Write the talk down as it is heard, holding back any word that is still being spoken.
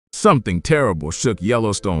Something terrible shook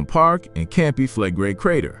Yellowstone Park and Campi Flegrei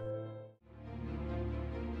crater.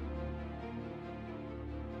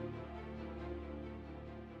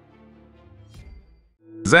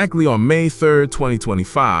 Exactly on May 3,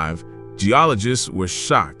 2025, geologists were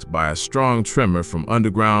shocked by a strong tremor from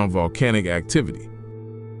underground volcanic activity.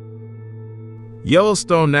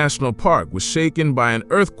 Yellowstone National Park was shaken by an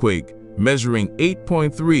earthquake measuring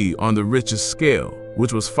 8.3 on the Richter scale,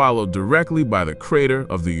 which was followed directly by the crater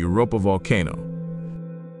of the Eruption volcano.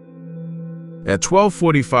 At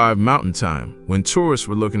 12:45 Mountain Time, when tourists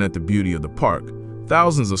were looking at the beauty of the park,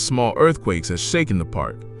 thousands of small earthquakes had shaken the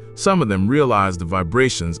park. Some of them realized the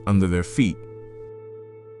vibrations under their feet.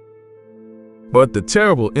 But the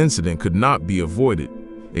terrible incident could not be avoided.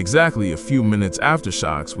 Exactly a few minutes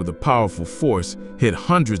aftershocks with a powerful force hit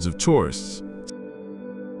hundreds of tourists.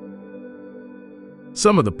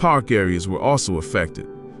 Some of the park areas were also affected,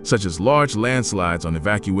 such as large landslides on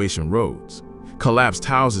evacuation roads, collapsed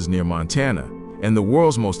houses near Montana, and the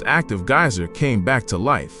world's most active geyser came back to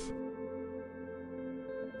life.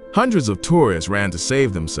 Hundreds of tourists ran to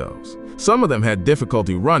save themselves. Some of them had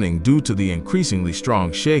difficulty running due to the increasingly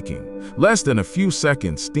strong shaking. Less than a few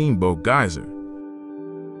seconds, Steamboat Geyser,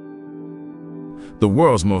 the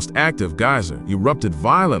world's most active geyser, erupted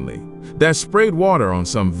violently. That sprayed water on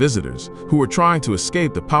some visitors who were trying to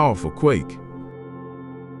escape the powerful quake.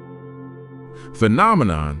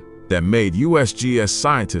 Phenomenon that made USGS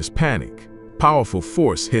scientists panic. Powerful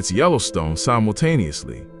force hits Yellowstone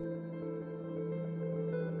simultaneously.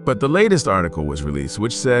 But the latest article was released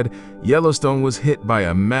which said Yellowstone was hit by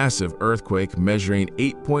a massive earthquake measuring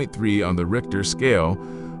 8.3 on the Richter scale,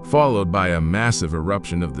 followed by a massive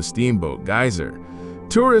eruption of the Steamboat Geyser.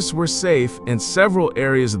 Tourists were safe and several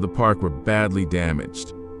areas of the park were badly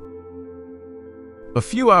damaged. A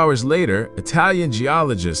few hours later, Italian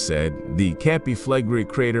geologists said the Campi Flegrei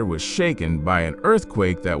crater was shaken by an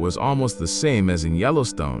earthquake that was almost the same as in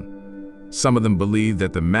Yellowstone. Some of them believe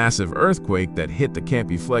that the massive earthquake that hit the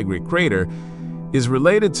Campi Flegrei crater is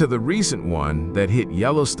related to the recent one that hit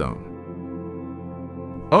Yellowstone.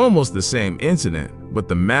 Almost the same incident, but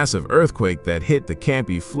the massive earthquake that hit the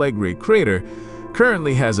Campi Flegrei crater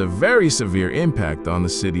currently has a very severe impact on the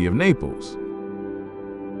city of Naples.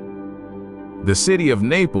 The city of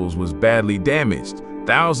Naples was badly damaged.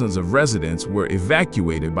 Thousands of residents were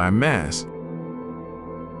evacuated by mass.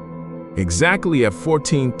 Exactly at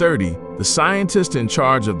 14:30, the scientist in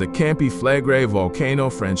charge of the Campi Flegrei volcano,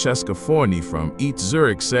 Francesca Forni from ETH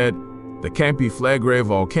Zurich, said, "The Campi Flegrei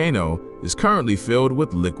volcano is currently filled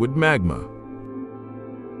with liquid magma."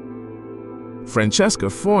 Francesca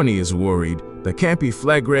Forni is worried the Campi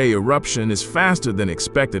Flegrei eruption is faster than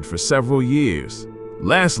expected for several years.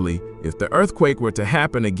 Lastly, if the earthquake were to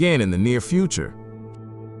happen again in the near future.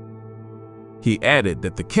 He added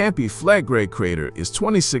that the Campi Flegrei crater is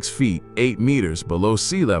 26 feet 8 meters below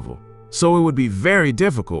sea level, so it would be very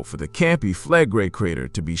difficult for the Campi Flegrei crater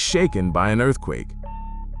to be shaken by an earthquake.